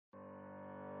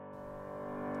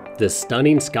This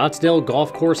stunning Scottsdale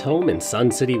golf course home in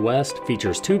Sun City West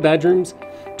features 2 bedrooms,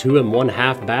 2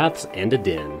 1/2 baths, and a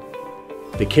den.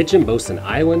 The kitchen boasts an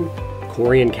island,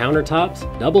 Corian countertops,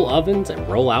 double ovens, and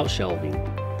roll-out shelving.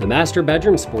 The master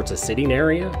bedroom sports a sitting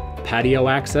area, patio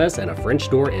access, and a French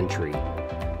door entry.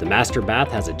 The master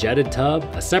bath has a jetted tub,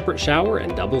 a separate shower,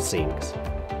 and double sinks.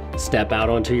 Step out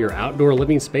onto your outdoor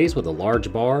living space with a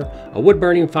large bar, a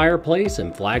wood-burning fireplace,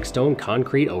 and flagstone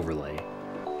concrete overlay.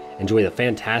 Enjoy the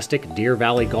fantastic Deer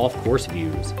Valley Golf Course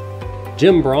views.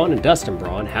 Jim Braun and Dustin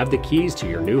Braun have the keys to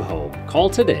your new home. Call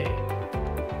today.